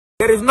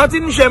There is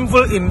nothing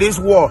shameful in this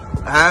war.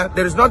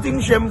 There is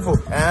nothing shameful.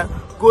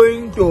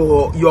 Going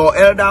to your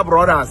elder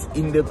brothers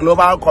in the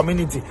global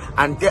community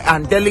and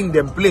telling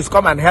them, please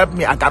come and help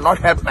me. I cannot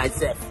help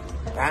myself.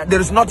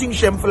 There is nothing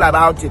shameful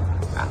about it.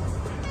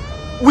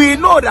 We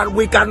know that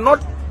we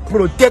cannot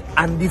protect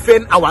and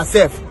defend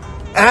ourselves.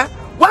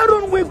 Why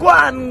don't we go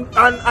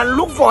and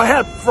look for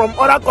help from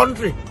other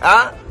countries?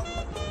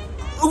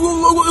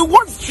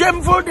 What's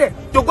shameful there?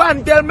 To go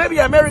and tell maybe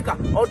America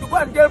or to go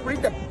and tell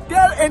Britain,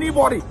 tell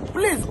anybody,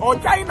 please, or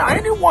China,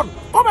 anyone,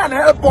 come and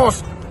help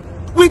us.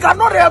 We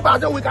cannot help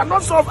ourselves. We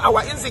cannot solve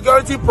our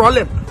insecurity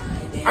problem.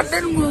 And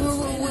then we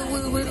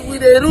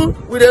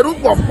do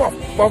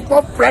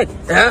puff pride.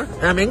 No,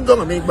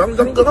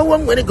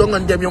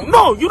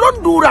 you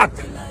don't do that.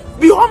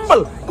 Be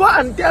humble. Go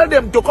and tell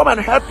them to come and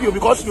help you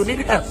because you need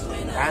help.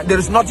 There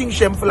is nothing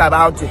shameful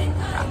about it.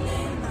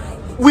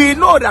 We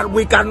know that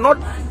we cannot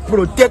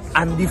protect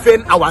and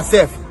defend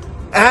ourselves.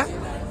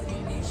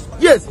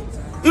 Yes.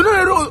 You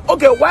know,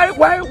 okay,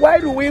 why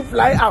do we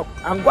fly out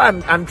and go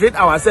and treat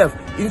ourselves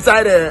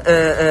inside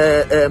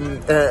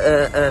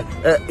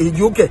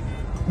UK?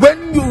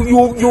 When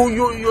you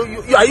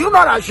are you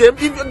not ashamed?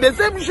 If the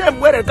same shame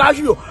where they catch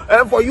you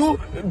for you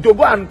to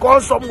go and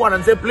call someone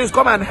and say, please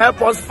come and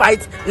help us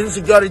fight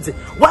insecurity.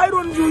 Why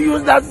don't you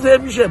use that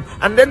same shame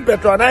and then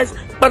patronize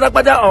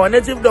our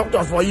native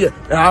doctors for you?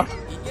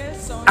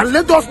 And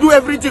let us do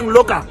everything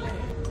local.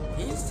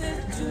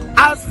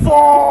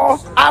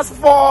 As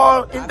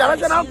for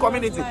international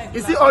community,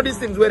 you see all these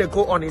things where they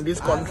go on in this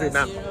country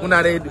now.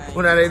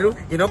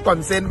 You know,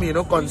 concern me,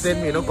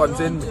 concern me.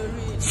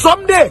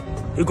 Someday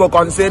it go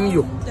concern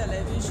you.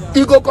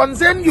 It go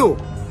concern you.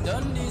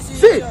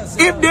 See,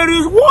 if there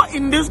is war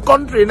in this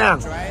country now,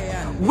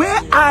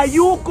 where are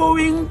you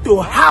going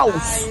to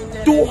house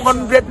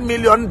 200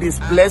 million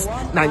displaced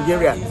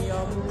Nigerians?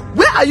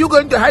 Where are you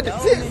going to hide it?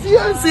 See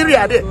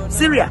Syria there,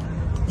 Syria.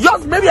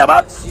 Just maybe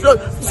about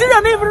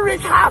Syria never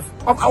reach half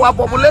of our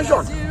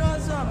population.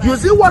 You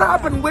see what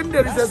happened when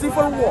there is a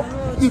civil war?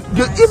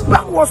 The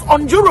impact was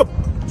on Europe.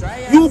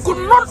 You could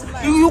not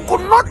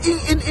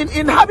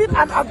inhabit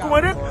and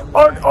accommodate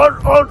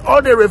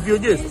all the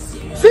refugees.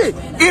 See,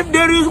 if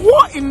there is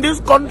war in this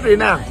country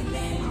now,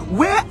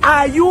 where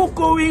are you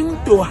going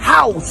to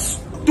house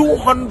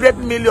 200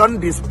 million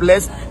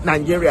displaced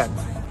Nigerians?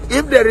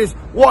 If there is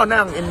war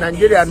now in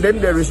Nigeria and then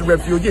there is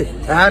refugee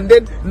and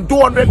then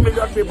 200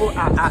 million people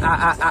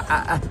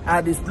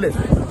are displaced,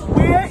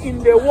 where in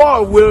the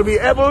world will be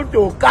able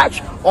to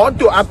catch or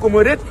to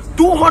accommodate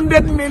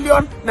 200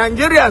 million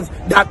Nigerians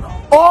that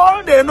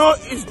all they know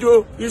is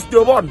to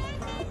born?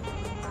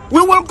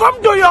 We will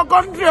come to your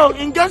country.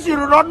 In case you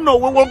do not know,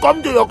 we will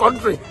come to your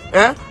country.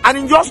 And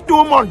in just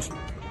 2 months,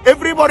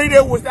 everybody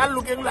there will start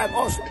looking like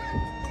us.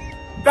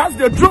 That's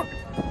the truth.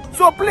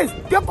 So please,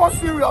 take us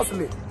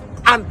seriously.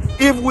 And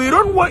if we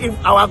don't want, if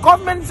our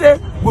government say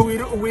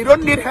we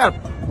don't need help,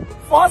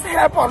 force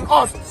help on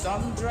us.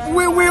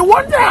 We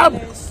want help.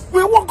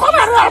 We will come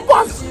and help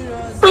us.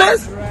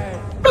 Please.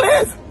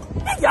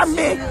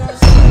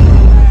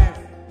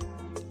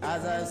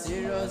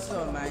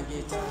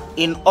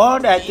 In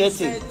order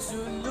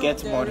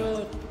get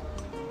money.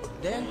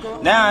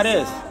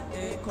 Nowadays,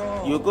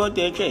 you go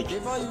to a church.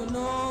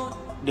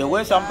 The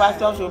way some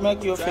pastors will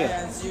make you feel,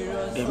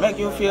 they make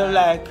you feel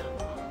like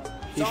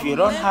if you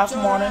don't have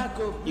money,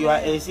 you are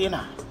a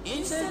sinner.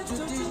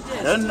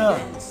 I don't know.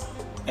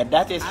 And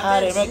that is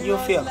how they make you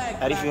feel.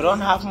 That if you don't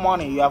have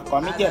money, you have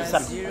committed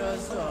sin.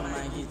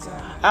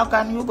 How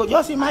can you go?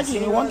 Just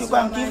imagine you want to go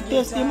and give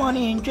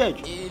testimony in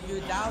church.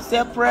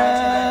 Say,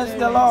 praise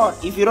the Lord.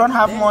 If you don't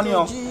have money,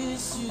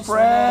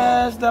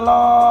 praise the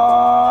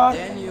Lord.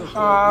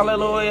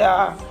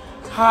 Hallelujah.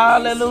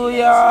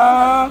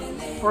 Hallelujah.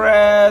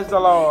 Praise the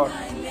Lord.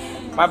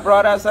 My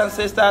brothers and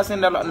sisters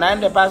in the Lord, now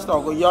the pastor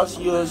will just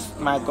use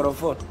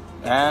microphone.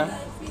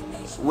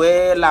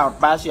 Way loud,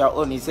 pass your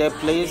own. He said,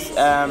 please,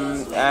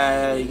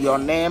 your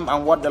name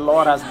and what the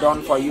Lord has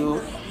done for you.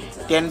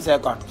 10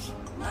 seconds.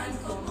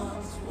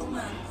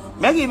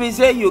 Maybe we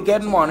say you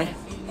get money.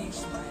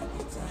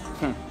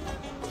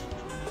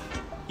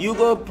 You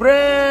go,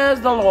 praise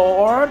the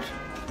Lord.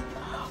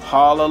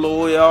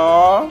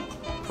 Hallelujah.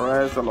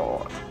 Praise the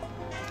Lord.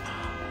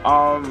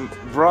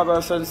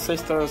 Brothers and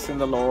sisters in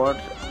the Lord.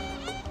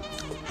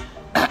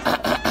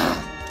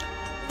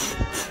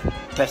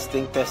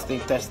 Testing.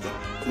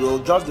 You will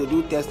just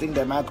do testing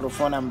the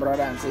microphone, and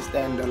brother and sister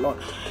in the Lord.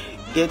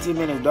 30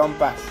 minutes don't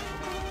pass.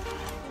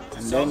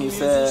 And then he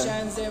said,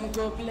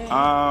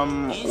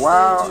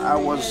 while I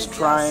was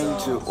trying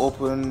to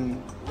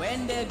open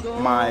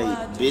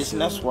my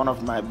business, one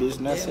of my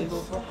businesses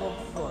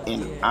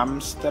in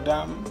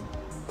Amsterdam,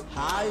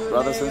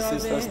 brothers and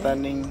sisters,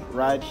 standing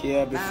right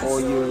here before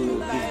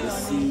you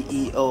is the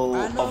CEO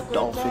of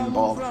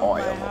Dolphinburg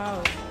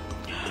Oil.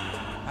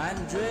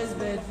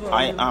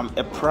 I am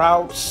a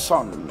proud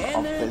son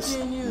of this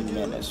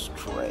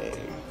ministry.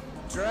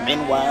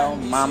 Meanwhile,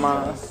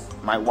 Mama,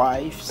 my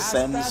wife,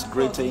 sends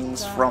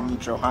greetings from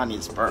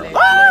Johannesburg.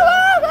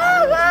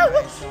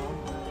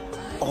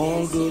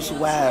 All those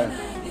while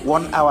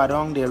 1 hour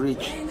don't they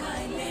reach.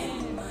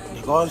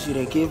 Because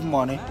you give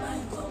money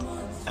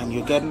and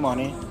you get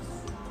money,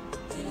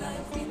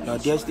 your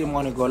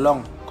testimony go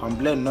long,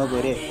 complain no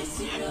go there.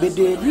 But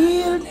the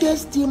real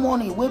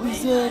testimony where we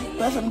say,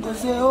 person go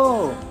say,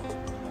 oh,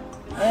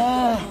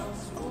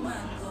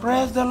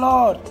 praise the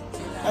Lord.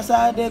 As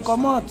they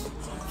come out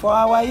for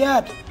our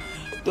yard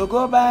to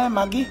go buy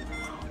Maggie,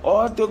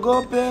 or to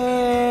go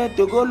pay,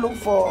 to go look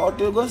for, or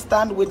to go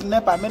stand with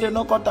NEPA, may they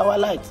no cut our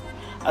lights.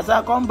 As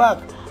I come back,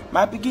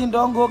 my pikin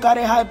don't go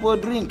carry hypo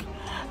drink.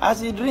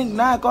 As he drink,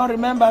 now I can't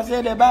remember,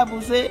 say the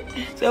Bible say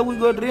we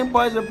go drink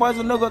poison,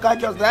 poison no go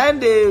catch us. Then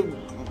the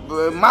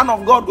man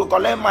of God go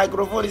collect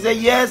microphone. He say,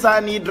 yes,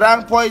 and he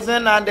drank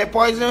poison, and the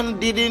poison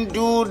didn't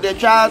do the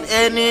child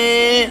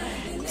anything.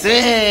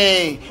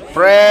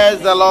 Praise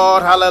the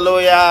Lord,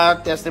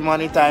 hallelujah.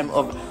 Testimony time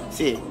of,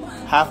 see,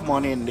 have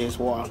money in this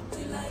world.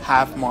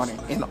 Have money.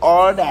 In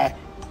all that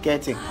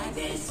getting,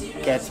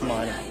 gets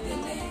money.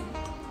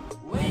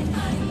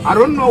 I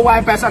don't know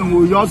why person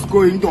will just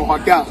go into a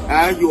hotel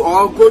and you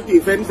all go to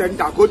event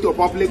center, go to a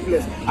public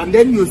place, and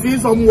then you see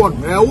someone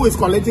who is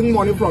collecting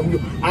money from you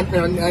and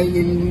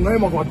in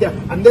name of hotel,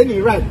 and then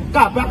he write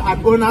car park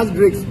at owner's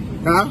drinks.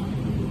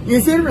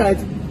 Is it right?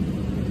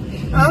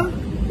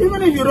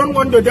 Even if you don't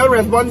want to take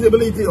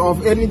responsibility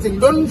of anything,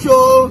 don't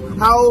show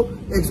how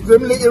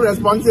extremely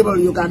irresponsible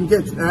you can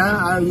get.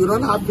 You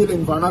don't have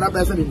feeling for another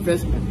person's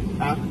investment.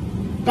 Car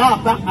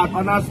park at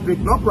owner's drink,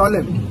 no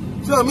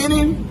problem. So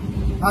meaning,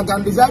 I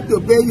can decide to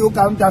pay you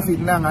counterfeit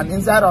now, and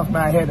inside of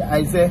my head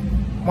I say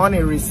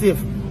money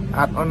received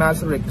at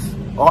owner's risks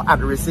or at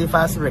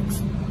receiver's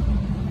risks.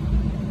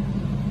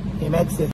 It makes sense.